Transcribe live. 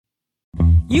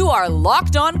You are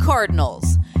Locked On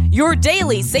Cardinals, your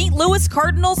daily St. Louis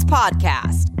Cardinals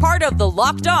podcast, part of the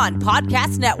Locked On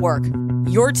Podcast Network,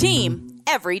 your team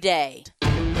every day.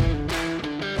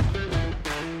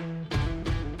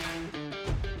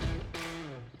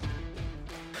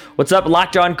 What's up,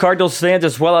 Locked On Cardinals fans,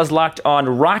 as well as Locked On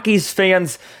Rockies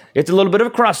fans? It's a little bit of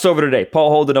a crossover today. Paul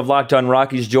Holden of Locked On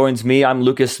Rockies joins me. I'm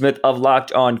Lucas Smith of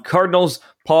Locked On Cardinals.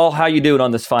 Paul, how you doing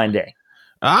on this fine day?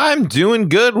 I'm doing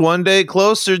good. One day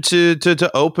closer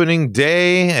to opening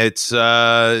day. It's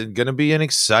going to be an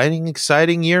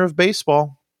exciting year of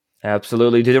baseball.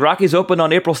 Absolutely. Do the Rockies open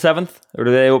on April 7th, or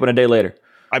do they open a day later?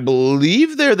 I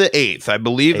believe they're the 8th. I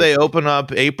believe they open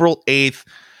up April 8th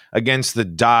against the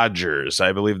Dodgers.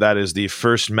 I believe that is the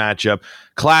first matchup.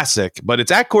 Classic, but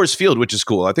it's at Coors Field, which is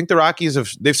cool. I think the Rockies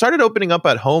they've started opening up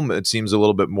at home, it seems, a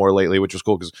little bit more lately, which was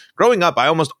cool because growing up, I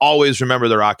almost always remember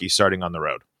the Rockies starting on the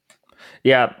road.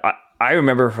 Yeah, I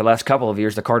remember for the last couple of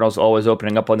years, the Cardinals always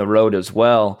opening up on the road as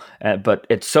well. But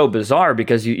it's so bizarre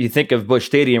because you think of Busch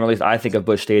Stadium, or at least I think of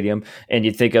Busch Stadium, and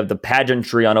you think of the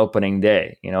pageantry on opening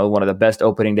day. You know, one of the best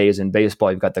opening days in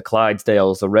baseball. You've got the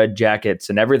Clydesdales, the Red Jackets,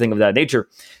 and everything of that nature.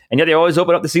 And yet they always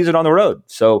open up the season on the road.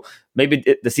 So maybe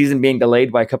the season being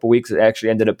delayed by a couple weeks, it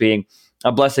actually ended up being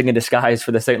a blessing in disguise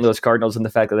for the St. Louis Cardinals and the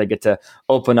fact that they get to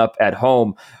open up at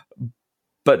home.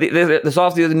 But this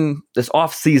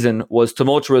off-season was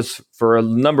tumultuous for a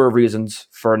number of reasons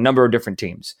for a number of different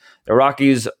teams. The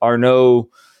Rockies are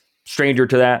no stranger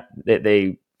to that.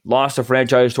 They lost a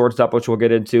franchise shortstop, which we'll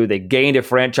get into. They gained a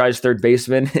franchise third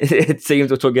baseman, it seems,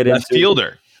 which we'll get into.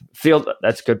 Fielder.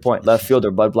 That's a good point. Left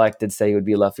fielder. Bud Black did say he would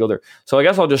be a left fielder. So I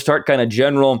guess I'll just start kind of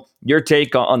general, your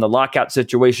take on the lockout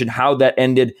situation, how that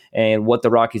ended, and what the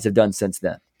Rockies have done since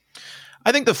then.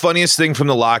 I think the funniest thing from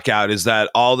the lockout is that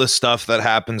all the stuff that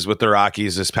happens with the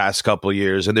Rockies this past couple of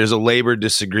years, and there's a labor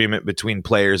disagreement between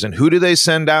players, and who do they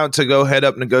send out to go head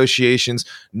up negotiations?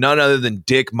 None other than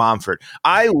Dick Monfort.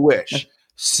 I wish.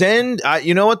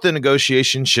 You know what the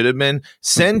negotiation should have been?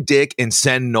 Send Dick and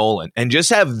send Nolan and just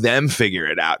have them figure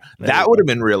it out. That would have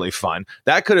been really fun.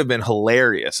 That could have been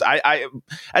hilarious. I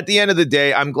at the end of the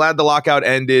day, I'm glad the lockout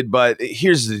ended, but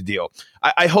here's the deal.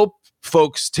 I hope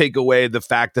folks take away the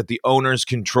fact that the owners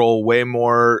control way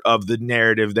more of the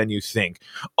narrative than you think.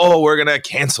 Oh, we're going to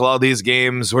cancel all these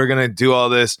games. We're going to do all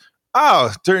this.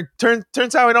 Oh,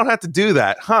 turns out we don't have to do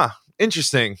that. Huh.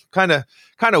 Interesting. Kind of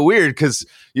weird because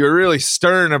you were really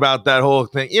stern about that whole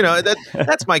thing. You know,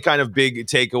 that's my kind of big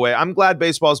takeaway. I'm glad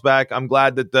baseball's back. I'm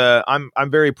glad that I'm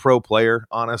very pro player,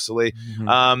 honestly.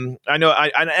 Mm-hmm. I know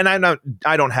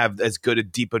I don't have as good a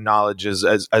deep of knowledge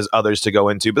as others to go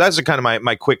into, but that's kind of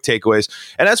my quick takeaways.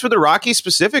 And as for the Rockies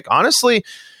specific, honestly,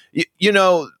 you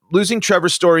know, losing Trevor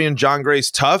Story and John Gray's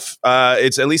tough.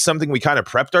 It's at least something we kind of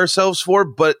prepped ourselves for,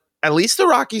 but at least the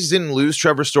Rockies didn't lose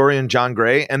Trevor Story and John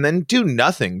Gray and then do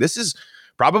nothing. This is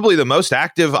probably the most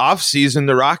active offseason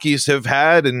the Rockies have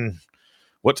had in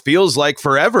what feels like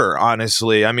forever,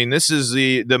 honestly. I mean, this is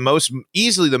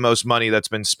easily the most money that's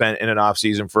been spent in an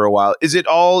offseason for a while. Is it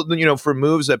all, you know, for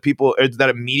moves that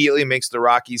immediately makes the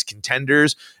Rockies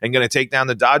contenders and going to take down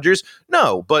the Dodgers?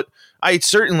 No, but I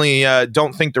certainly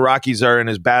don't think the Rockies are in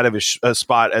as bad of a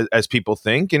spot as people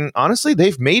think. And honestly,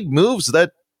 they've made moves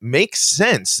that make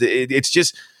sense. It's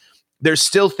just there's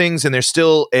still things and there's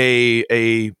still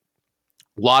a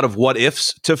lot of what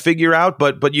ifs to figure out,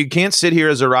 but you can't sit here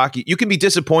as a Rocky. You can be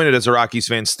disappointed as a Rockies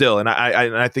fan still, and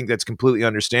I think that's completely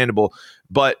understandable.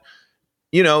 But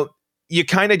you know, you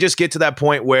kind of just get to that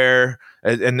point where,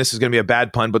 and this is going to be a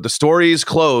bad pun, but the story is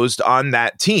closed on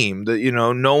that team.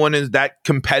 No one is that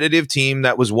competitive team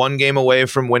that was one game away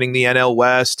from winning the NL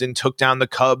West and took down the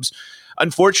Cubs.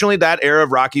 Unfortunately, that era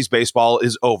of Rockies baseball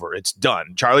is over. It's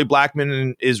done. Charlie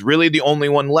Blackmon is really the only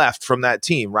one left from that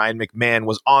team. Ryan McMahon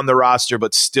was on the roster,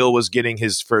 but still was getting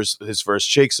his first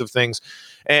shakes of things.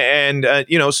 But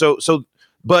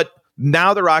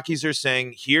now the Rockies are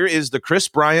saying, here is the Chris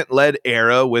Bryant-led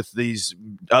era with these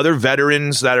other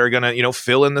veterans that are going to,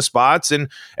 fill in the spots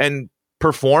and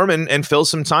perform and fill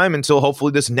some time until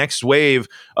hopefully this next wave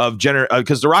of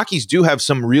because the Rockies do have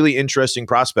some really interesting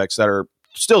prospects that are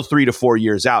still 3 to 4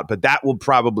 years out, but that will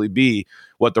probably be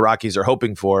what the Rockies are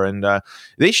hoping for, and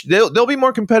they'll be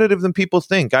more competitive than people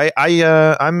think.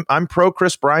 I'm pro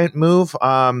Chris Bryant move,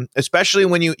 especially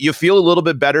when you feel a little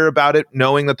bit better about it,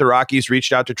 knowing that the Rockies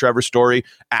reached out to Trevor Story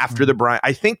after the Bryant.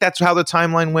 I think that's how the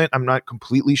timeline went. I'm not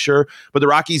completely sure, but the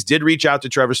Rockies did reach out to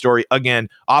Trevor Story again,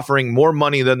 offering more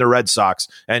money than the Red Sox,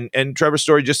 and Trevor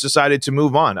Story just decided to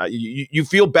move on. You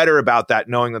feel better about that,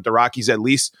 knowing that the Rockies at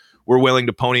least were willing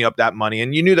to pony up that money,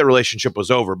 and you knew that relationship was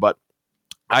over, but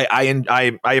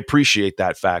I appreciate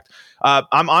that fact.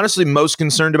 I'm honestly most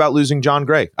concerned about losing John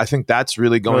Gray. I think that's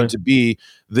really going to be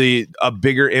a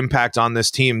bigger impact on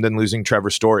this team than losing Trevor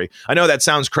Story. I know that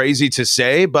sounds crazy to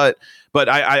say, but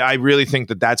I really think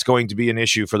that that's going to be an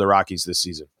issue for the Rockies this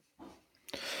season.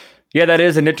 Yeah, that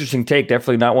is an interesting take.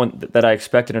 Definitely not one that I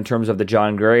expected in terms of the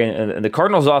John Gray and the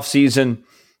Cardinals offseason.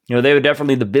 They were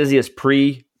definitely the busiest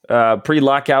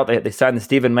pre-lockout. They signed the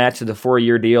Steven Matz to the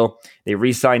 4-year deal. They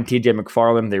re-signed TJ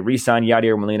McFarland. They re-signed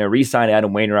Yadier Molina, re-signed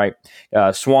Adam Wainwright.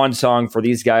 Swan song for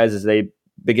these guys as they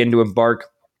begin to embark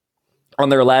on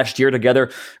their last year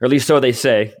together, or at least so they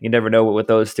say. You never know what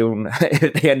those two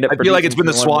they end up. I feel like it's been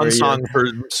the swan song for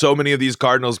so many of these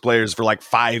Cardinals players for like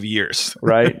 5 years.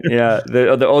 Right? Yeah,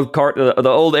 the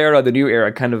old era, the new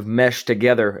era, kind of mesh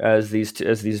together as these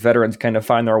veterans kind of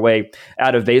find their way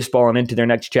out of baseball and into their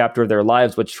next chapter of their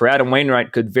lives. Which for Adam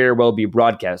Wainwright could very well be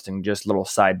broadcasting. Just a little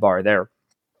sidebar there.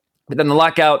 But then the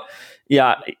lockout.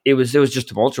 Yeah, it was just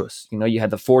tumultuous. You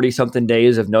had the 40-something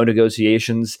days of no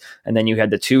negotiations, and then you had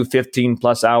the 2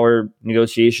 15-plus hour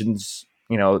negotiations,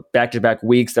 back-to-back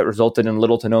weeks that resulted in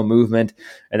little to no movement.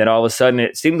 And then all of a sudden,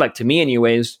 it seemed like to me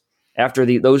anyways, after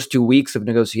those 2 weeks of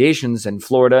negotiations in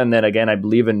Florida, and then again, I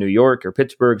believe in New York or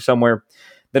Pittsburgh somewhere,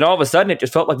 then all of a sudden it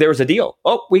just felt like there was a deal.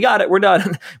 Oh, we got it. We're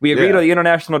done. We agreed on the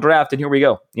international draft, and here we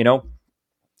go,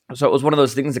 So it was one of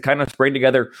those things that kind of sprang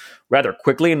together rather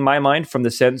quickly in my mind, from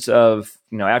the sense of,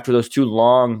 after those 2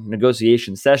 long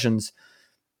negotiation sessions,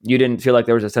 you didn't feel like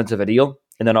there was a sense of a deal.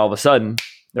 And then all of a sudden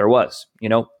there was,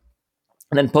 And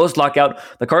then post-lockout,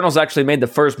 the Cardinals actually made the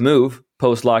first move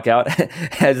post-lockout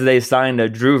as they signed a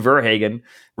Drew Verhagen,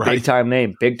 big-time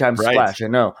name, big-time splash. I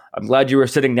know. I'm glad you were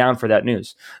sitting down for that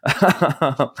news.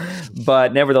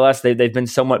 But nevertheless, they've been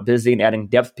somewhat busy in adding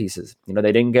depth pieces.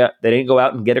 They didn't go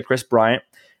out and get a Chris Bryant.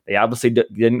 They obviously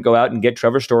didn't go out and get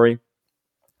Trevor Story.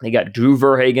 They got Drew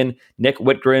Verhagen, Nick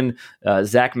Whitgren,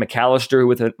 Zach McAllister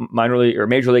with a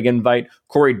major league invite,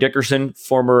 Corey Dickerson,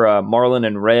 former Marlin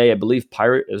and Ray, I believe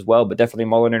Pirate as well, but definitely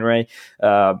Marlin and Ray,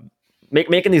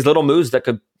 making these little moves that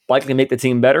could likely make the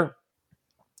team better.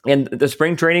 And the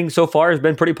spring training so far has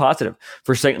been pretty positive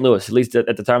for St. Louis, at least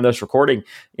at the time of this recording.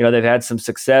 They've had some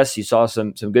success. You saw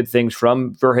some good things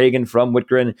from Verhagen, from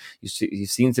Whitgren. You've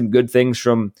seen some good things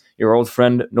from your old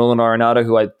friend Nolan Arenado,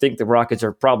 who I think the Rockets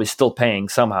are probably still paying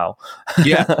somehow.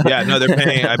 Yeah, no, they're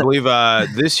paying. I believe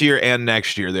this year and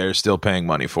next year they're still paying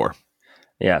money for.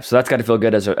 Yeah, so that's got to feel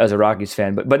good as a Rockies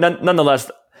fan. But nonetheless,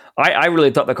 I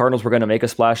really thought the Cardinals were going to make a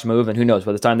splash move, and who knows,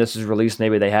 by the time this is released,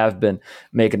 maybe they have been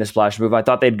making a splash move. I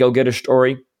thought they'd go get a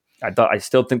Story. I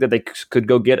still think that they could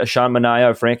go get a Sean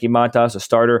Manaea, a Frankie Montas, a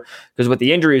starter, because with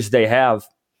the injuries they have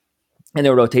in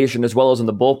their rotation as well as in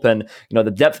the bullpen,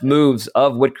 the depth moves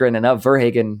of Whitgren and of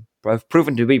Verhagen have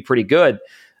proven to be pretty good.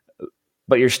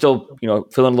 But you're still,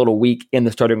 feeling a little weak in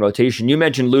the starting rotation. You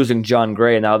mentioned losing John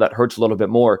Gray, and now that hurts a little bit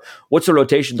more. What's the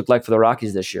rotation look like for the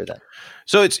Rockies this year then?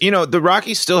 So it's, the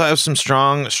Rockies still have some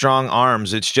strong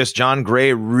arms. It's just John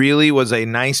Gray really was a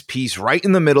nice piece right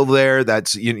in the middle there.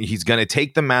 That's, he's going to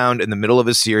take the mound in the middle of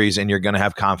a series and you're going to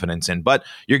have confidence in. But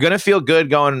you're going to feel good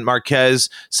going Marquez,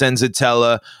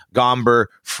 Senzatella, Gomber,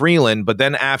 Freeland. But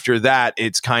then after that,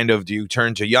 it's kind of, do you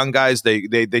turn to young guys? They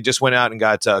just went out and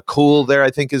got Cool there,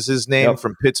 I think is his name,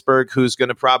 from Pittsburgh, who's going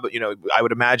to probably, I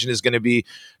would imagine is going to be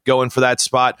going for that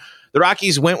spot. The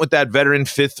Rockies went with that veteran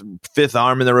fifth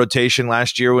arm in the rotation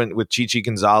last year with Chichi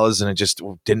Gonzalez, and it just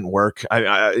didn't work.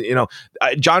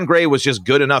 John Gray was just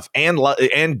good enough and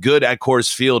good at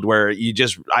Coors Field, where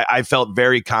I felt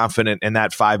very confident in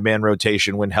that 5-man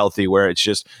rotation when healthy. Where it's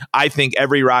just, I think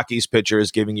every Rockies pitcher is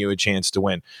giving you a chance to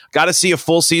win. Got to see a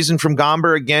full season from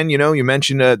Gomber again. You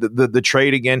mentioned the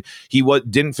trade again. He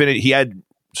didn't finish. He had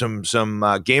some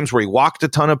games where he walked a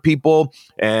ton of people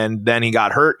and then he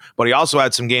got hurt, but he also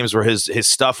had some games where his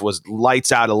stuff was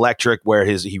lights out electric, where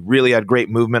he really had great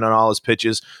movement on all his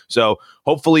pitches. So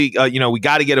hopefully, we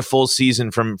got to get a full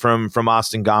season from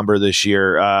Austin Gomber this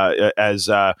year, as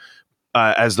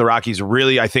the Rockies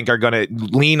really, I think, are going to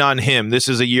lean on him. This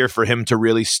is a year for him to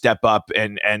really step up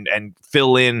and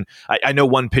fill in. I know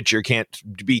one pitcher can't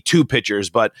be 2 pitchers,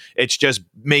 but it's just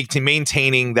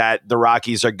maintaining that the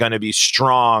Rockies are going to be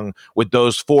strong with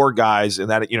those 4 guys, and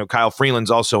that Kyle Freeland's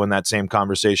also in that same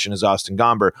conversation as Austin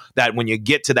Gomber. That when you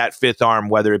get to that 5th arm,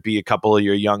 whether it be a couple of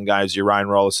your young guys, your Ryan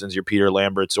Rollisons, your Peter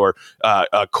Lamberts, or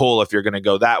Cole, if you're going to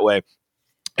go that way,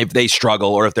 if they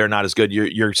struggle or if they're not as good,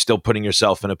 you're still putting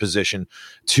yourself in a position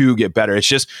to get better. It's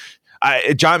just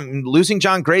losing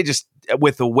John Gray, just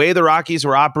with the way the Rockies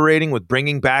were operating, with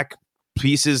bringing back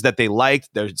pieces that they liked.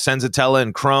 There's Senzatella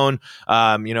and Crone,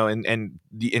 and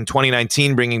in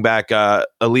 2019 bringing back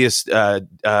Elias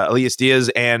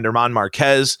Diaz and Herman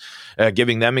Marquez,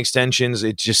 giving them extensions.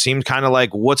 It just seemed kind of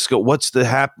like why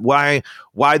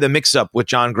the mix up with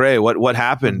John Gray? What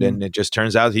happened? And it just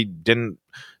turns out he didn't.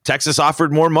 Texas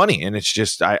offered more money, and it's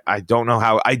just I don't know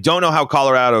how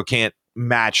Colorado can't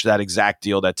match that exact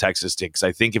deal that Texas did. Because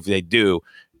I think if they do,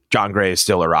 John Gray is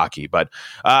still a Rocky. But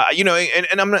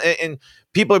and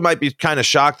people might be kind of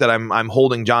shocked that I'm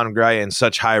holding John Gray in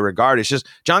such high regard. It's just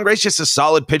John Gray's just a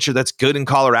solid pitcher that's good in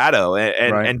Colorado,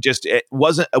 and just it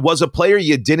was a player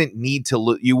you didn't need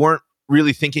to you weren't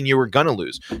really thinking you were gonna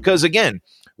lose. Because again,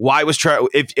 why was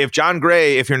if John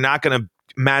Gray, if you're not gonna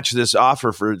match this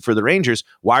offer for the Rangers,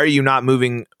 why are you not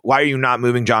moving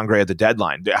John Gray at the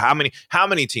deadline? How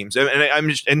many teams,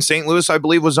 and St. Louis, I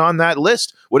believe, was on that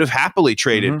list, would have happily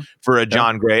traded for a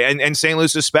John Gray, and St.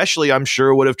 Louis especially, I'm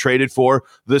sure, would have traded for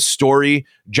the Story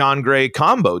John Gray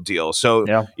combo deal. So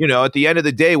at the end of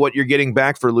the day, what you're getting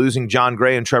back for losing John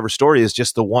Gray and Trevor Story is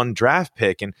just the one draft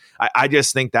pick, and I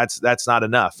just think that's not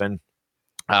enough. And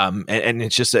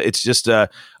it's just a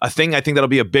thing. I think that'll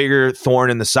be a bigger thorn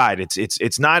in the side.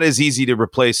 It's not as easy to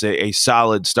replace a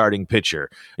solid starting pitcher.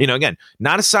 Again,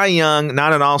 not a Cy Young,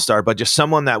 not an all-star, but just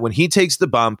someone that when he takes the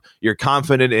bump, you're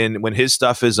confident in when his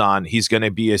stuff is on, he's going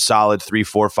to be a solid 3,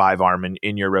 4, 5 arm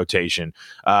in your rotation.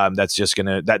 That's just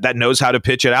that knows how to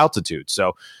pitch at altitude.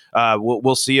 So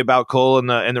we'll see about Cole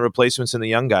and the replacements and the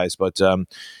young guys, but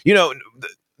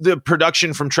the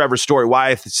production from Trevor Story, why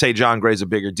I say John Gray's a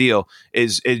bigger deal,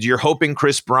 is you're hoping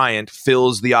Chris Bryant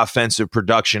fills the offensive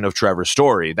production of Trevor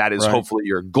Story. That is hopefully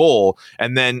your goal.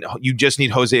 And then you just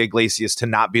need Jose Iglesias to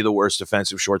not be the worst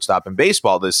offensive shortstop in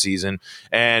baseball this season,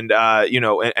 and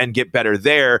get better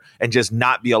there, and just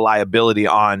not be a liability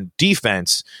on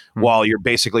defense while you're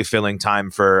basically filling time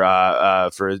for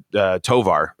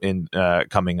Tovar in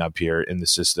coming up here in the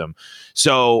system.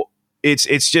 So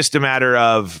it's just a matter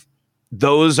of,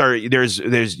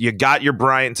 you got your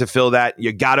Bryant to fill that.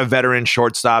 You got a veteran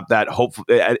shortstop that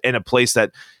hopefully in a place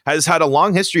that has had a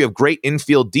long history of great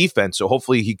infield defense. So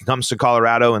hopefully he comes to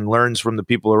Colorado and learns from the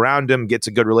people around him, gets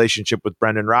a good relationship with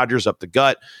Brendan Rodgers up the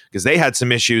gut, because they had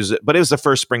some issues, but it was the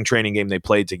first spring training game they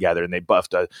played together, and they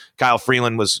buffed. Kyle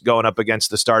Freeland was going up against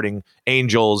the starting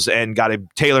Angels and got a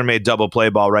tailor-made double play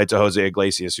ball right to Jose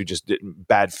Iglesias, who just did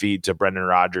bad feed to Brendan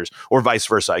Rodgers, or vice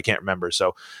versa. I can't remember.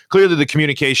 So clearly the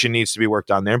communication needs to be worked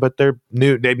on there, but they've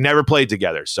never played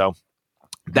together. So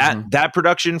that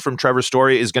production from Trevor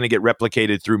Story is going to get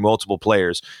replicated through multiple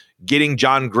players. Getting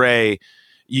John Gray,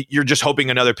 you're just hoping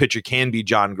another pitcher can be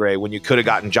John Gray when you could have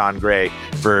gotten John Gray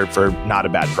for not a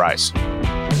bad price.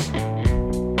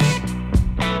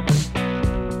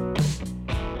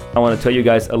 I want to tell you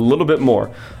guys a little bit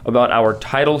more about our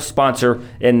title sponsor,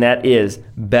 and that is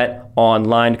Bet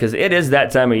Online, because it is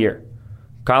that time of year.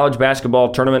 College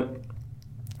basketball tournament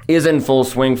is in full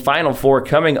swing. Final Four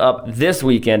coming up this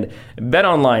weekend.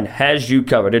 BetOnline has you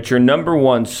covered. It's your number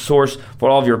one source for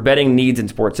all of your betting needs and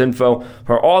sports info,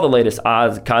 for all the latest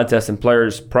odds, contests, and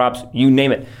players, props, you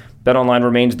name it. BetOnline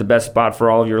remains the best spot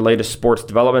for all of your latest sports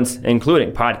developments,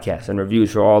 including podcasts and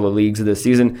reviews for all the leagues of this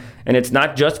season. And it's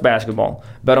not just basketball.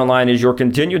 BetOnline is your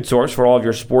continued source for all of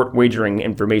your sport wagering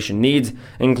information needs,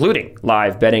 including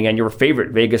live betting and your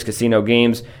favorite Vegas casino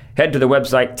games. Head to the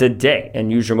website today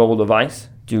and use your mobile device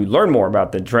to learn more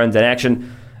about the trends in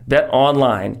action. Bet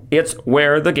Online, it's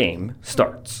where the game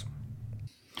starts.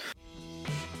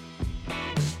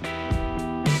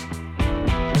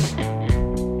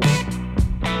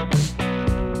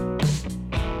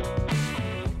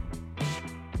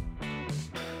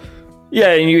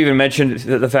 Yeah, and you even mentioned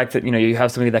the fact that, you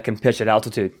have somebody that can pitch at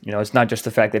altitude. It's not just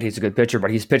the fact that he's a good pitcher,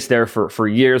 but he's pitched there for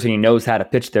years, and he knows how to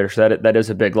pitch there, so that is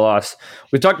a big loss.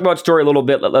 We talked about Story a little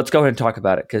bit. Let's go ahead and talk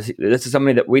about it, because this is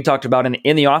somebody that we talked about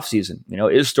in the offseason.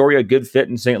 Is Story a good fit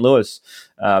in St. Louis?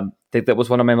 I think that was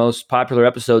one of my most popular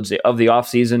episodes of the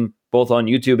offseason, both on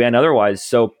YouTube and otherwise.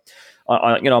 So,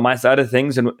 on my side of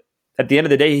things, and at the end of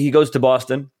the day, he goes to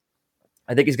Boston.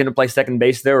 I think he's going to play second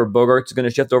base there, or Bogart's going to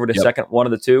shift over to second, one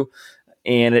of the two.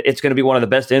 And it's going to be one of the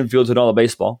best infields in all of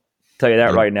baseball. I'll tell you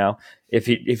that right now. If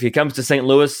he comes to St.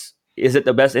 Louis, is it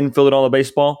the best infield in all of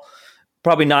baseball?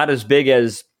 Probably not as big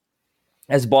as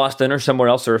Boston or somewhere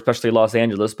else, or especially Los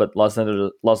Angeles. But Los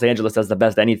Angeles has the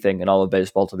best anything in all of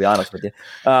baseball, to be honest with you.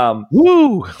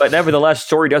 But nevertheless,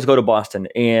 Story does go to Boston.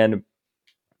 And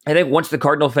I think once the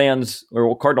Cardinal fans,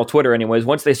 or Cardinal Twitter anyways,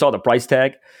 once they saw the price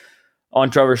tag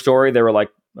on Trevor Story, they were like,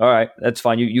 all right, that's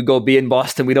fine. You go be in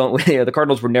Boston. The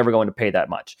Cardinals were never going to pay that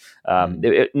much. I'm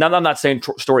not saying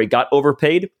Story got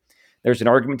overpaid. There's an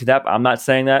argument to that. I'm not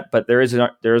saying that, but there is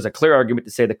a clear argument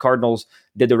to say the Cardinals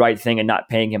did the right thing in not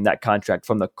paying him that contract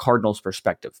from the Cardinals'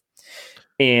 perspective.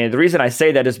 And the reason I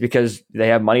say that is because they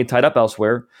have money tied up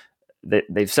elsewhere.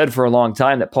 They've said for a long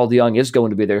time that Paul DeJong is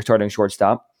going to be their starting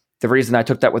shortstop. The reason I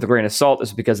took that with a grain of salt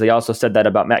is because they also said that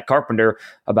about Matt Carpenter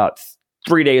about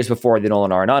 3 days before the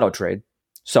Nolan Arenado trade.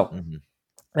 So,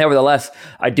 nevertheless,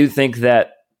 I do think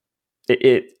that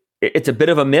it's a bit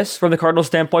of a miss from the Cardinals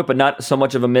standpoint, but not so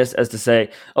much of a miss as to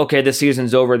say, okay, this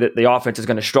season's over, that the offense is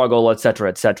going to struggle, et cetera,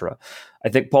 et cetera. I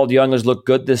think Paul DeJong has looked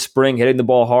good this spring, hitting the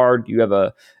ball hard. You have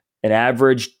an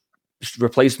average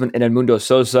replacement in Edmundo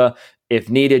Sosa. If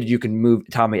needed, you can move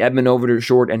Tommy Edman over to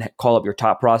short and call up your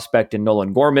top prospect in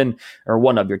Nolan Gorman, or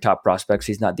one of your top prospects.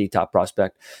 He's not the top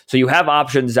prospect. So you have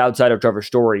options outside of Trevor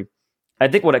Story. I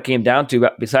think what it came down to,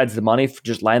 besides the money, for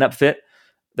just lineup fit,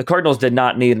 the Cardinals did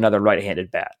not need another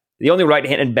right-handed bat. The only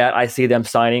right-handed bat I see them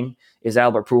signing is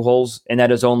Albert Pujols, and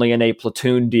that is only in a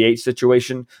platoon DH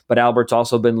situation. But Albert's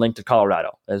also been linked to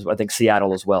Colorado, as I think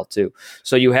Seattle as well too.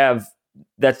 So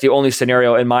that's the only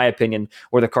scenario, in my opinion,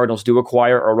 where the Cardinals do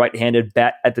acquire a right-handed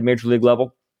bat at the major league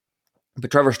level. But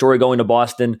Trevor Story going to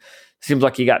Boston seems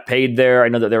like he got paid there. I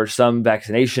know that there were some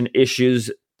vaccination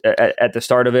issues at the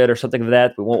start of it or something like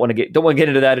that. We don't want to get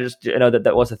into that. Just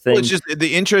that was a thing. Well, it's just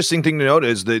the interesting thing to note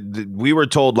is that we were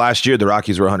told last year the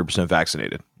Rockies were 100%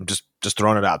 vaccinated. I'm just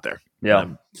throwing it out there. Yeah.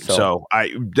 So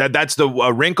that's the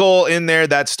wrinkle in there.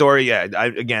 That story. Yeah.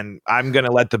 I'm going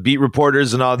to let the beat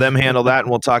reporters and all them handle that, and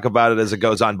we'll talk about it as it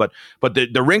goes on. But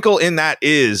the wrinkle in that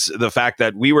is the fact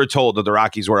that we were told that the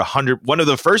Rockies were one of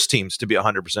the first teams to be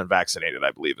 100% vaccinated, I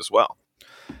believe, as well.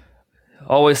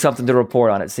 Always something to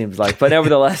report on, it seems like. But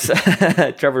nevertheless,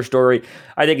 Trevor Story,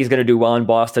 I think he's going to do well in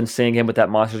Boston. Seeing him with that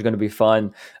monster is going to be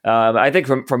fun. I think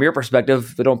from your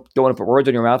perspective, I don't want to put words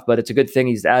in your mouth, but it's a good thing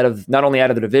he's not only out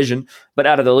of the division, but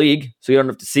out of the league. So you don't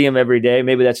have to see him every day.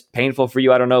 Maybe that's painful for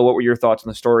you. I don't know. What were your thoughts on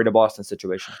the Story to Boston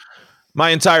situation?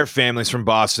 My entire family's from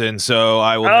Boston, so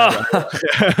I will.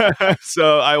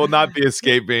 So I will not be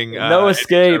escaping. No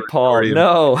escape, Paul.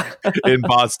 No, in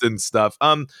Boston stuff.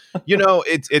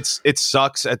 It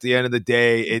sucks at the end of the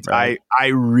day. Right. I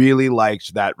really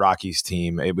liked that Rockies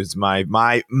team. It was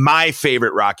my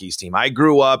favorite Rockies team. I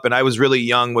grew up and I was really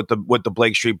young with the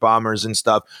Blake Street Bombers and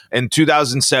stuff. And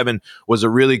 2007 was a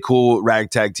really cool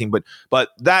ragtag team. But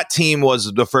that team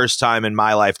was the first time in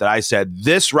my life that I said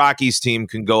this Rockies team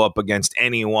can go up against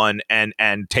anyone and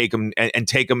take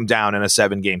them down in a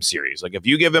 7-game series. Like if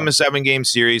you give them a 7-game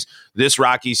series, this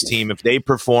Rockies team, if they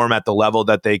perform at the level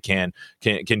that they can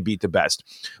beat the best.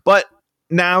 But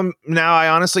now I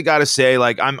honestly got to say,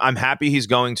 like, I'm happy he's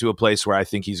going to a place where I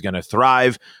think he's going to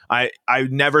thrive. I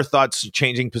never thought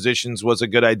changing positions was a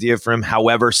good idea for him.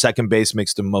 However, second base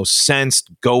makes the most sense.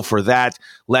 Go for that.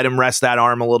 Let him rest that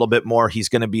arm a little bit more. He's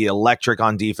going to be electric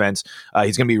on defense.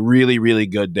 He's going to be really, really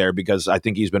good there because I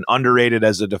think he's been underrated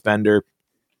as a defender.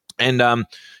 And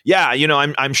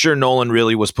I'm sure Nolan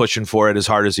really was pushing for it as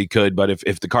hard as he could. But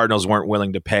if the Cardinals weren't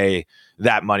willing to pay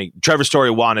that money, Trevor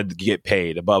Story wanted to get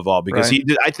paid above all because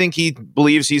I think he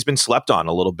believes he's been slept on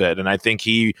a little bit. And I think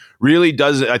he really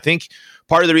does. I think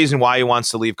part of the reason why he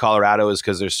wants to leave Colorado is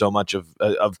because there's so much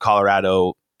of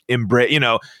Colorado. He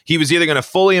was either going to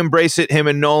fully embrace it, him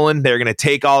and Nolan. They're going to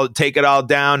take it all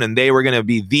down, and they were going to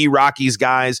be the Rockies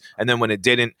guys. And then when it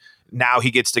didn't, now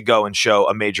he gets to go and show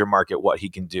a major market what he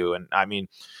can do. And I mean,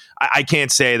 I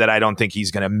can't say that I don't think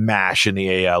he's going to mash in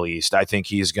the AL East. I think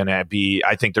he's going to be.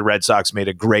 I think the Red Sox made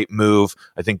a great move.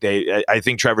 I think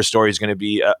Trevor Story is going to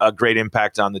be a great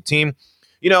impact on the team.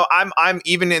 I'm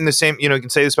even in the same. You can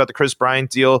say this about the Chris Bryant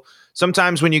deal.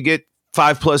 Sometimes when you get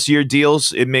 5+ year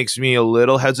deals, it makes me a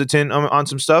little hesitant on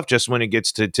some stuff just when it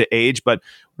gets to age. But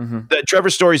Trevor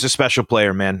Story is a special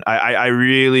player, man. I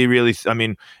really, really,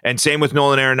 and same with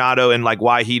Nolan Arenado and like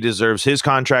why he deserves his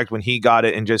contract when he got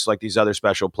it, and just like these other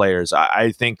special players.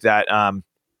 I think that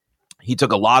he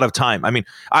took a lot of time. I mean,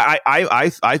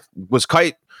 I was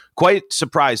quite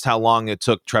surprised how long it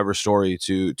took Trevor Story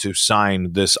to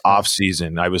sign this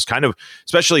offseason. I was kind of,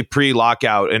 especially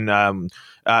pre-lockout and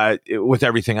with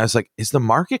everything, I was like, is the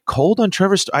market cold on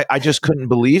Trevor Story? I just couldn't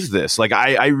believe this. Like,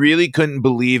 I really couldn't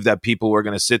believe that people were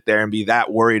going to sit there and be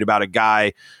that worried about a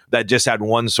guy that just had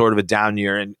one sort of a down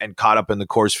year and caught up in the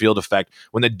Coors Field effect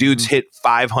when the dude's hit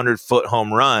 500-foot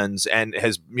home runs and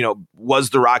has, was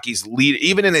the Rockies lead,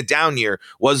 even in a down year,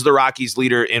 was the Rockies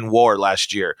leader in WAR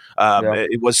last year.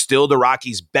 It was still the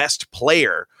Rockies' best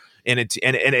player in a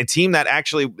team that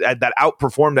actually that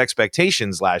outperformed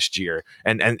expectations last year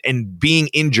and being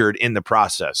injured in the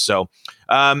process. So,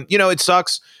 it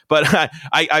sucks, but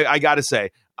I got to say,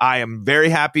 I am very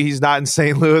happy he's not in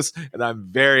St. Louis, and I'm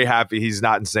very happy he's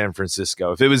not in San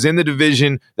Francisco. If it was in the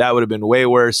division, that would have been way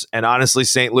worse. And honestly,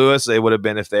 St. Louis, they would have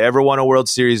been, if they ever won a World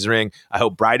Series ring, I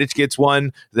hope Bridich gets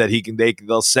one, that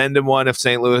they'll send him one. If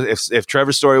St. Louis, if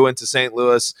Trevor Story went to St.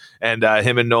 Louis and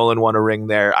him and Nolan won a ring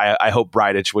there, I hope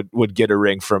Bridich would get a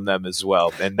ring from them as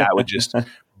well. And that would just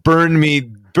burn me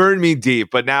deep.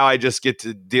 But now I just get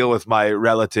to deal with my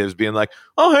relatives being like,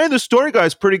 oh, hey, the Story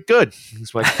guy's pretty good.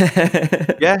 It's like,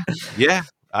 yeah,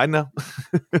 I know.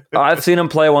 I've seen him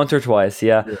play once or twice.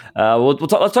 Yeah.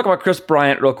 Let's talk about Kris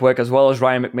Bryant real quick, as well as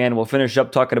Ryan McMahon. We'll finish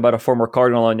up talking about a former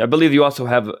Cardinal. And I believe you also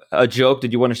have a joke.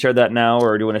 Did you want to share that now,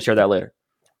 or do you want to share that later?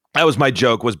 That was my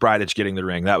joke, was Bridich getting the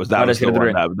ring. That was the one.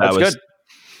 That's good.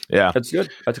 Yeah, that's good.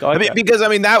 Because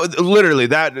that was literally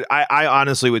that. I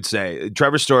honestly would say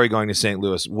Trevor Story going to St.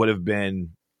 Louis would have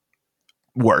been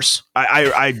worse.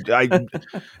 I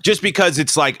just because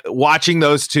it's like watching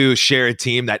those two share a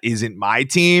team that isn't my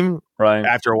team. Right.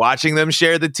 After watching them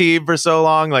share the team for so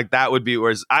long, like that would be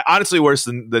worse. Honestly, worse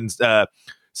than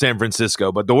San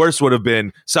Francisco. But the worst would have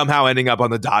been somehow ending up on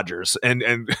the Dodgers and.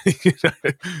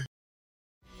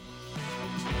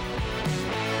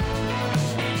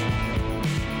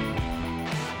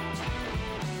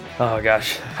 Oh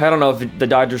gosh, I don't know if the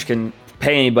Dodgers can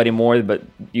pay anybody more, but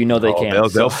they can.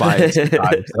 They'll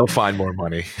find more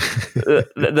money.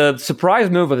 the surprise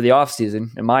move of the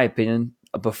offseason, in my opinion,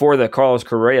 before the Carlos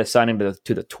Correa signing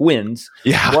to the Twins,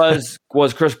 was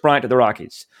Kris Bryant to the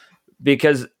Rockies,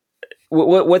 because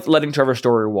with letting Trevor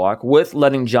Story walk, with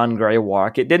letting Jon Gray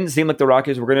walk, it didn't seem like the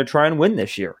Rockies were going to try and win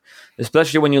this year,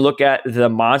 especially when you look at the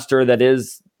monster that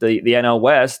is the NL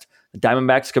West. The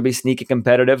Diamondbacks could be sneaky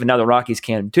competitive, and now the Rockies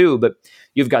can too. But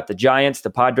you've got the Giants, the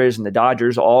Padres, and the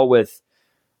Dodgers, all with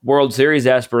World Series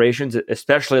aspirations,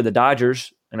 especially the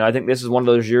Dodgers. And I think this is one of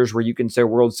those years where you can say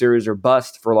World Series or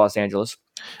bust for Los Angeles.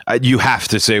 You have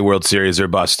to say World Series or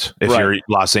bust if you're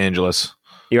Los Angeles.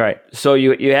 You're right. So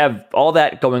you have all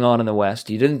that going on in the West.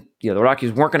 The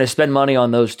Rockies weren't going to spend money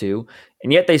on those two,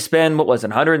 and yet they spend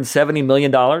 $170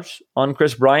 million on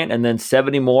Kris Bryant, and then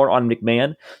 70 more on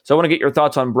McMahon. So I want to get your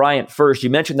thoughts on Bryant first. You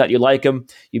mentioned that you like him.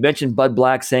 You mentioned Bud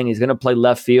Black saying he's going to play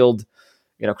left field.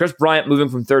 Kris Bryant moving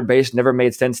from third base never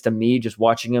made sense to me. Just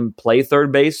watching him play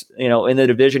third base, in the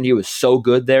division, he was so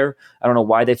good there. I don't know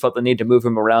why they felt the need to move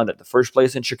him around at the first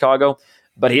place in Chicago,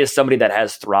 but he is somebody that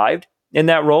has thrived in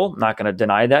that role. I'm not going to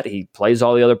deny that. He plays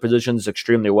all the other positions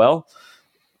extremely well.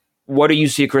 What do you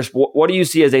see, Chris? What do you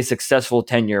see as a successful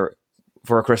tenure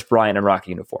for a Kris Bryant in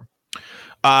Rocky uniform?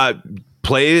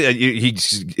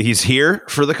 He's here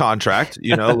for the contract.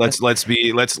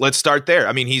 Let's start there.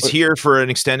 I mean, he's here for an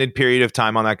extended period of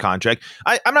time on that contract.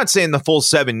 I'm not saying the full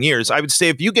 7 years. I would say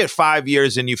if you get 5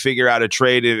 years and you figure out a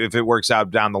trade, if it works out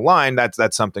down the line,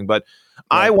 that's something. But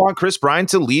I want Kris Bryant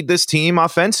to lead this team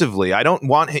offensively.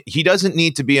 He doesn't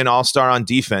need to be an all-star on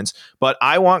defense, but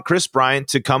I want Kris Bryant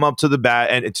to come up to the bat,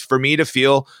 and it's for me to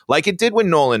feel like it did when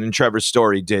Nolan and Trevor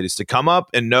Story did, is to come up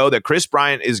and know that Kris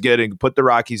Bryant is going to put the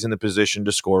Rockies in the position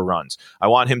to score runs. I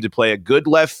want him to play a good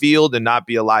left field and not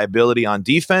be a liability on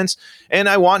defense, and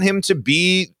I want him to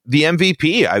be the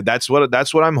MVP. That's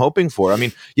what I'm hoping for. I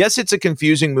mean, yes, it's a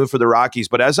confusing move for the Rockies,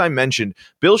 but as I mentioned,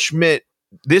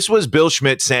 this was Bill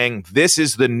Schmidt saying this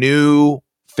is the new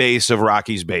face of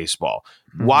Rockies baseball.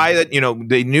 Mm-hmm. Why that,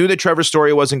 they knew that Trevor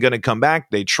Story wasn't going to come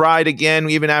back. They tried again,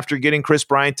 even after getting Kris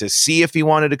Bryant, to see if he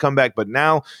wanted to come back. But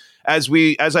now, as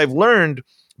I've learned,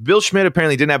 Bill Schmidt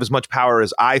apparently didn't have as much power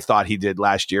as I thought he did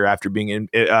last year after being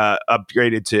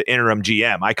upgraded to interim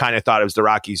GM. I kind of thought it was the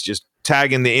Rockies just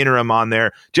tagging the interim on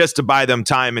there just to buy them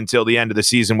time until the end of the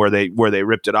season where they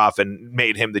ripped it off and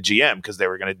made him the GM because they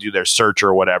were going to do their search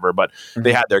or whatever, but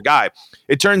they had their guy.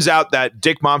 It turns out that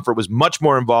Dick Monfort was much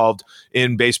more involved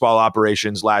in baseball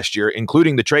operations last year,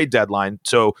 including the trade deadline.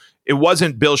 So it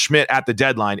wasn't Bill Schmidt at the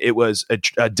deadline. It was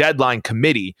a deadline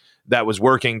committee that was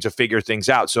working to figure things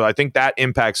out. So I think that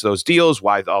impacts those deals,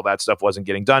 why all that stuff wasn't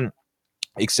getting done,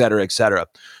 et cetera, et cetera.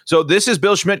 So this is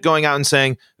Bill Schmidt going out and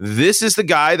saying, this is the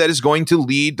guy that is going to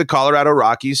lead the Colorado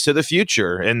Rockies to the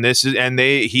future. And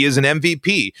he is an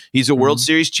MVP. He's a World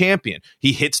Series champion.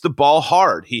 He hits the ball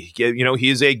hard. He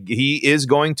is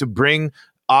going to bring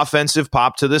offensive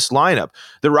pop to this lineup.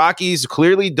 The Rockies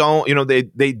clearly don't,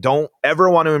 they don't ever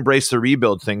want to embrace the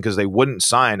rebuild thing because they wouldn't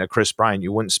sign a Kris Bryant.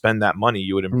 You wouldn't spend that money.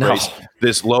 You would embrace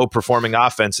this low performing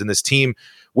offense, and this team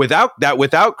without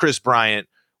Kris Bryant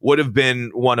would have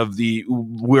been one of the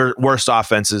worst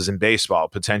offenses in baseball,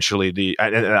 potentially.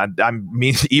 I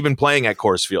mean, even playing at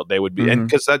Coors Field, they would be, and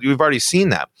because we've already seen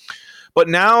that. But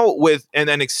now and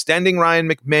then extending Ryan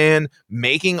McMahon,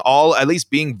 at least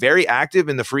being very active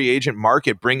in the free agent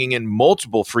market, bringing in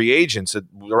multiple free agents.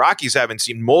 The Rockies haven't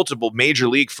seen multiple major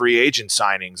league free agent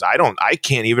signings. I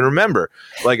can't even remember,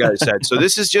 like I said. So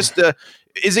this is just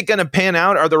is it going to pan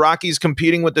out? Are the Rockies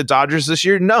competing with the Dodgers this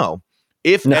year? No.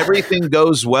 If everything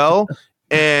goes well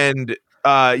and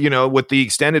with the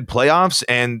extended playoffs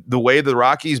and the way the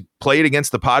Rockies played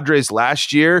against the Padres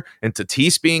last year and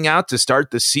Tatis being out to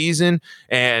start the season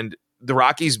and the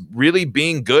Rockies really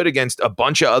being good against a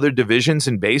bunch of other divisions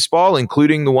in baseball,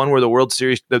 including the one where the World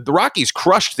Series, the Rockies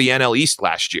crushed the NL East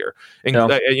last year, and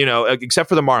except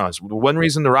for the Marlins. One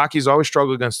reason the Rockies always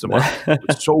struggle against the Marlins.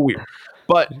 It's so weird.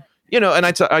 But, and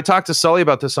I talked to Sully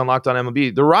about this on Locked On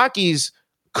MLB. The Rockies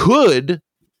could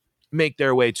make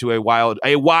their way to a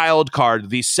wild card,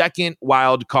 the second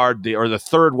wild card,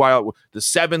 the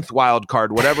seventh wild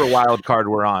card, whatever wild card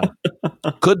we're on.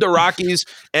 Could the Rockies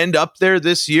end up there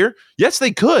this year? Yes,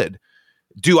 they could.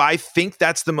 Do I think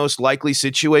that's the most likely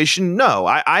situation? No.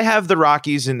 I have the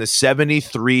Rockies in the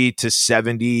 73 to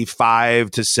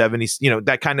 75 to 70,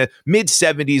 that kind of mid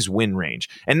 70s win range.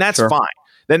 And that's fine.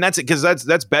 Then that's it, because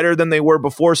that's better than they were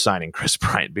before signing Kris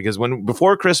Bryant. Because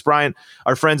before Kris Bryant,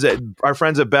 our friends at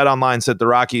Bet Online set the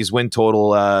Rockies win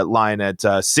total line at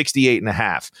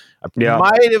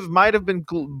 68.5. Might have been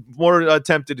more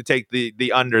tempted to take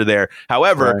the under there.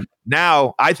 However,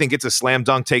 now I think it's a slam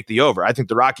dunk. Take the over. I think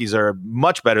the Rockies are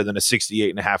much better than a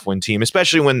 68.5 win team,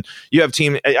 especially when you have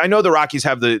team. I know the Rockies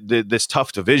have this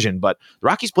tough division, but the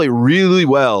Rockies play really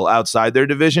well outside their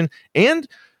division, and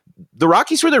the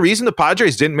Rockies were the reason the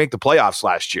Padres didn't make the playoffs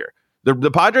last year.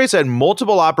 The Padres had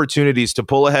multiple opportunities to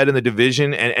pull ahead in the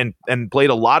division and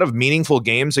played a lot of meaningful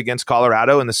games against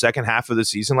Colorado in the second half of the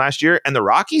season last year, and the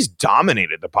Rockies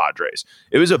dominated the Padres.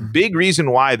 It was a big reason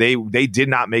why they did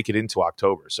not make it into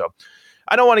October. So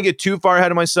I don't want to get too far ahead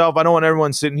of myself. I don't want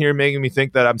everyone sitting here making me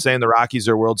think that I'm saying the Rockies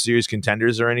are World Series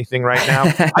contenders or anything right now.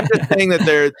 I'm just saying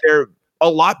that they're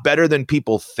a lot better than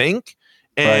people think,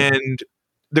 and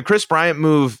the Kris Bryant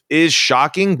move is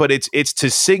shocking, but it's to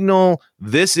signal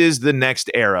this is the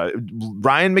next era.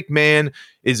 Ryan McMahon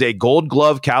is a Gold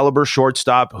Glove caliber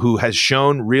shortstop who has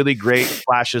shown really great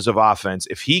flashes of offense.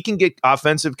 If he can get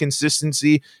offensive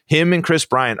consistency, him and Kris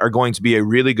Bryant are going to be a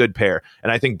really good pair.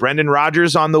 And I think Brendan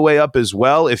Rodgers on the way up as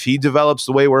well, if he develops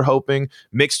the way we're hoping,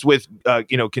 mixed with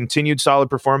continued solid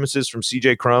performances from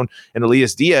CJ Cron and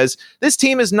Elias Diaz, this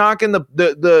team is knocking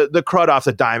the crud off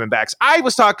the Diamondbacks. I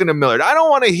was talking to Millard. I don't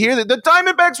want to hear that the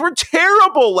Diamondbacks were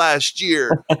terrible last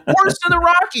year. Worse than the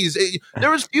Rockies.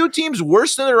 There was few teams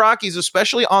worse than the Rockies,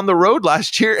 especially on the road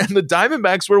last year, and the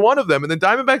Diamondbacks were one of them. And the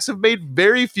Diamondbacks have made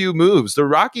very few moves. The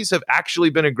Rockies have actually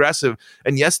been aggressive,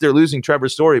 and yes, they're losing Trevor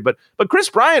Story, but Kris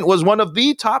Bryant was one of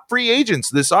the top free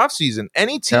agents this offseason.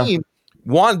 Any team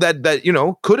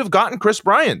that could have gotten Kris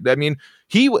Bryant. I mean,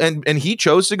 he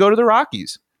chose to go to the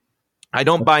Rockies. I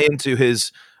don't buy into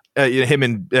his him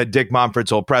and Dick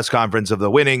Monfort's whole press conference of the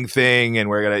winning thing, and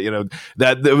we're gonna,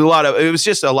 that there was it was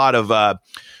just a lot of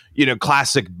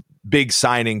classic big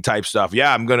signing type stuff.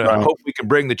 Yeah, I'm gonna hope we can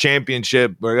bring the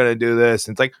championship. We're gonna do this,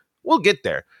 and it's like we'll get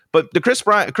there. But the Kris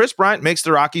Bryant makes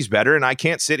the Rockies better, and I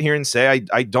can't sit here and say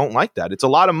I don't like that. It's a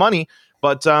lot of money,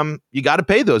 but you got to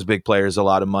pay those big players a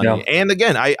lot of money. Yeah. And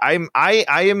again, I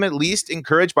am at least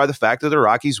encouraged by the fact that the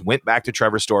Rockies went back to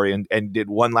Trevor Story and did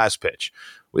one last pitch.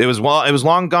 It was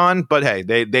long gone, but hey,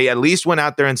 they at least went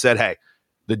out there and said, hey,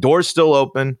 the door's still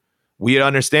open. We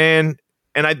understand.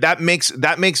 And that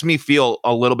makes me feel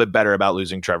a little bit better about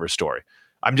losing Trevor Story.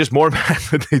 I'm just more mad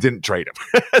that they didn't trade him.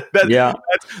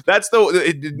 That's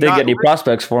they get any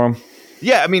prospects for him.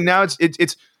 Yeah, I mean, now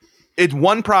it's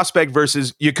one prospect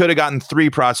versus you could have gotten 3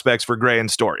 prospects for Gray and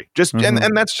Story. Just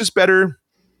and that's just better.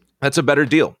 That's a better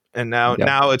deal. And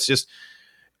now it's just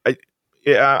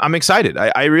I'm excited.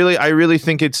 I really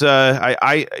think it's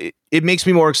it makes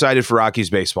me more excited for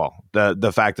Rockies baseball.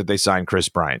 The fact that they signed Kris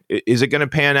Bryant. Is it going to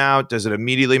pan out? Does it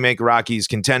immediately make Rockies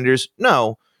contenders?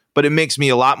 No, but it makes me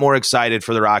a lot more excited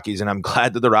for the Rockies, and I'm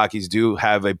glad that the Rockies do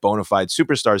have a bona fide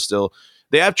superstar still.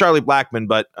 They have Charlie Blackmon,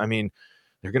 but I mean,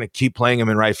 they're going to keep playing him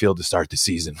in right field to start the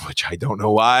season, which I don't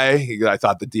know why. I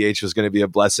thought the DH was going to be a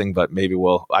blessing, but maybe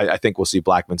I think we'll see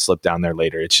Blackmon slip down there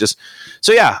later. It's just,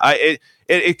 so yeah,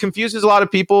 it confuses a lot of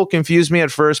people, confused me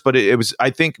at first, but it was,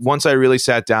 I think once I really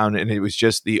sat down and it was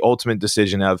just the ultimate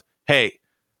decision of, hey,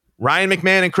 Ryan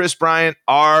McMahon and Kris Bryant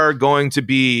are going to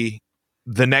be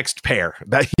the next pair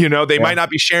that, they might not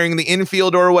be sharing the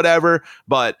infield or whatever,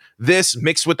 but this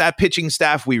mixed with that pitching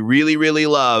staff we really, really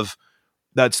love,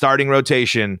 that starting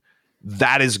rotation,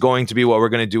 that is going to be what we're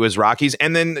going to do as Rockies.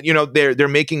 And then, they're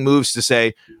making moves to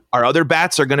say our other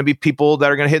bats are going to be people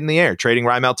that are going to hit in the air, trading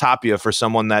Raimel Tapia for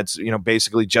someone that's,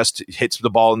 basically just hits the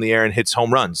ball in the air and hits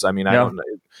home runs. I mean, I don't know,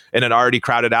 in an already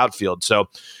crowded outfield. So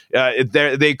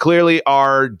they clearly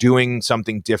are doing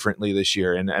something differently this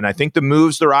year. And I think the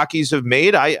moves the Rockies have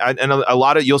made, and a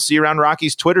lot of, you'll see around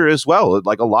Rockies Twitter as well.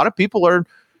 Like a lot of people are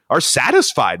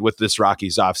satisfied with this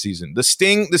Rockies offseason. The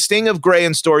sting of Gray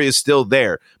and Story is still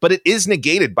there, but it is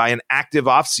negated by an active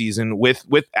offseason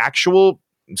with actual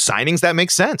signings that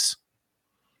make sense.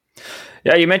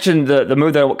 Yeah, you mentioned the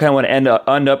move that I kind of want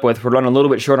to end up with. We're running a little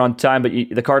bit short on time, but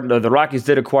the Rockies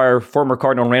did acquire former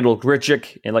Cardinal Randall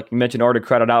Grichuk, and like you mentioned, already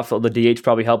crowded outfield. The DH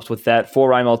probably helps with that. For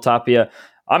Raimel Tapia,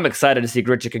 I'm excited to see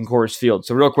Grichuk in Coors Field.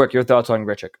 So real quick, your thoughts on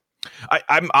Grichuk?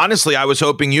 I'm honestly, I was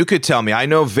hoping you could tell me. I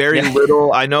know very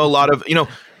little. I know a lot of,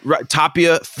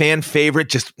 Tapia, fan favorite,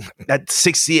 just at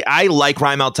 60. I like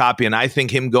Raimel Tapia, and I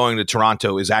think him going to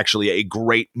Toronto is actually a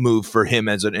great move for him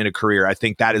in a career. I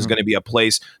think that is going to be a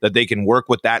place that they can work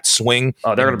with that swing.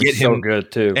 Oh, they're going to be so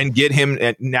good too. And get him,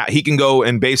 and now he can go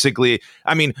and basically,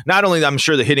 I mean, not only I'm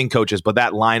sure the hitting coaches, but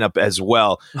that lineup as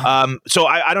well. So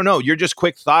I don't know. You're just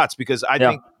quick thoughts, because I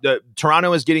think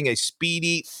Toronto is getting a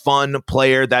speedy, fun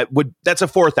player that's a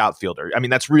fourth outfielder. I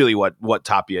mean, that's really what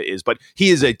Tapia is, but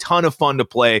he is a ton of fun to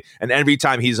play. And every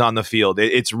time he's on the field,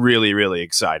 it's really, really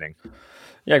exciting.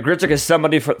 Yeah, Grichuk is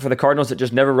somebody for the Cardinals that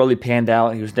just never really panned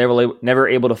out. He was never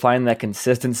able to find that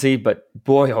consistency, but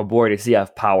boy, oh boy, does he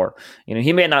have power.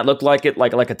 He may not look like it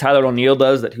like a Tyler O'Neill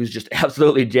does, who's just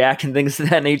absolutely jacked and things of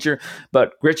that nature,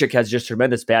 but Grichuk has just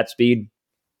tremendous bat speed.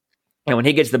 And when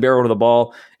he gets the barrel to the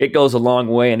ball, it goes a long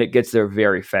way, and it gets there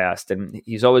very fast. And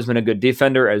he's always been a good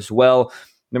defender as well.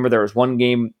 Remember, there was one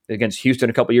game against Houston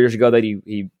a couple years ago that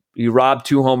he robbed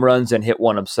 2 home runs and hit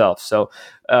one himself. So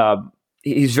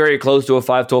he's very close to a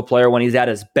 5-tool player when he's at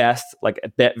his best, like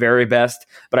at very best.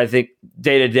 But I think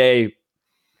day to day,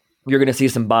 you're going to see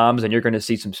some bombs and you're going to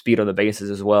see some speed on the bases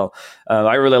as well.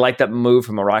 I really like that move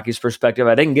from a Rockies perspective.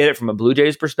 I didn't get it from a Blue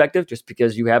Jays perspective, just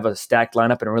because you have a stacked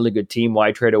lineup and a really good team.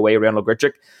 Why trade away Randall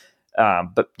Grichuk?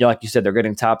 But like you said, they're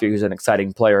getting Tapia, who's an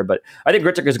exciting player. But I think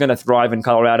Grichuk is going to thrive in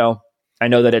Colorado. I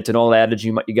know that it's an old adage.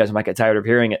 You guys might get tired of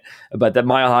hearing it, but that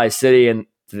Mile High City and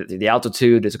the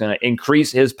altitude is going to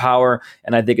increase his power,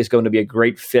 and I think it's going to be a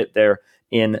great fit there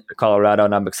in Colorado,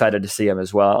 and I'm excited to see him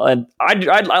as well. And I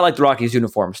like the Rockies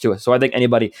uniforms too, so I think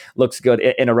anybody looks good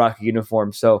in a Rocky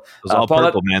uniform. So those all Paul,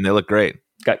 purple, man, they look great.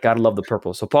 Gotta love the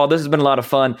purple. So Paul, this has been a lot of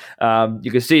fun.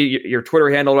 You can see your Twitter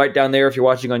handle right down there if you're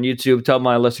watching on YouTube. Tell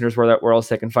my listeners where else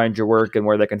they can find your work and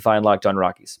where they can find Locked On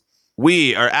Rockies.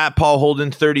 We are at Paul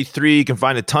Holden 33. You can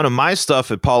find a ton of my stuff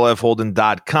at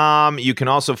paulfholden.com. You can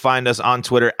also find us on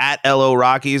Twitter at LO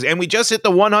Rockies. And we just hit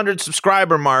the 100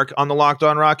 subscriber mark on the Locked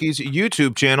On Rockies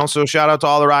YouTube channel. So shout out to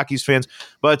all the Rockies fans.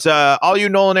 But all you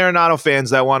Nolan Arenado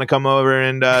fans that want to come over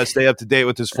and stay up to date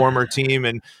with his former team.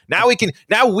 And now we can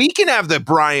have the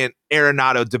Bryant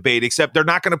Arenado debate, except they're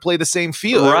not going to play the same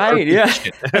field. Right, yeah.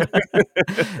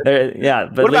 Yeah.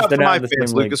 But what about for my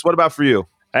fans, Lucas? What about for you?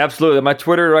 Absolutely. My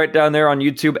Twitter right down there on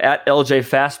YouTube at LJ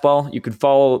Fastball. You can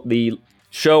follow the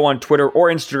show on Twitter or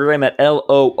Instagram at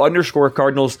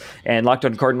LO_Cardinals, and Locked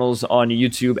On Cardinals on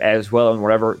YouTube as well, and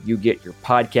wherever you get your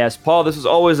podcast. Paul, this is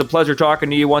always a pleasure talking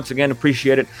to you once again.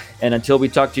 Appreciate it. And until we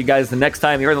talk to you guys the next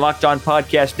time here on the Locked On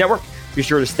Podcast Network, be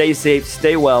sure to stay safe,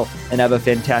 stay well, and have a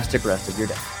fantastic rest of your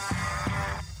day.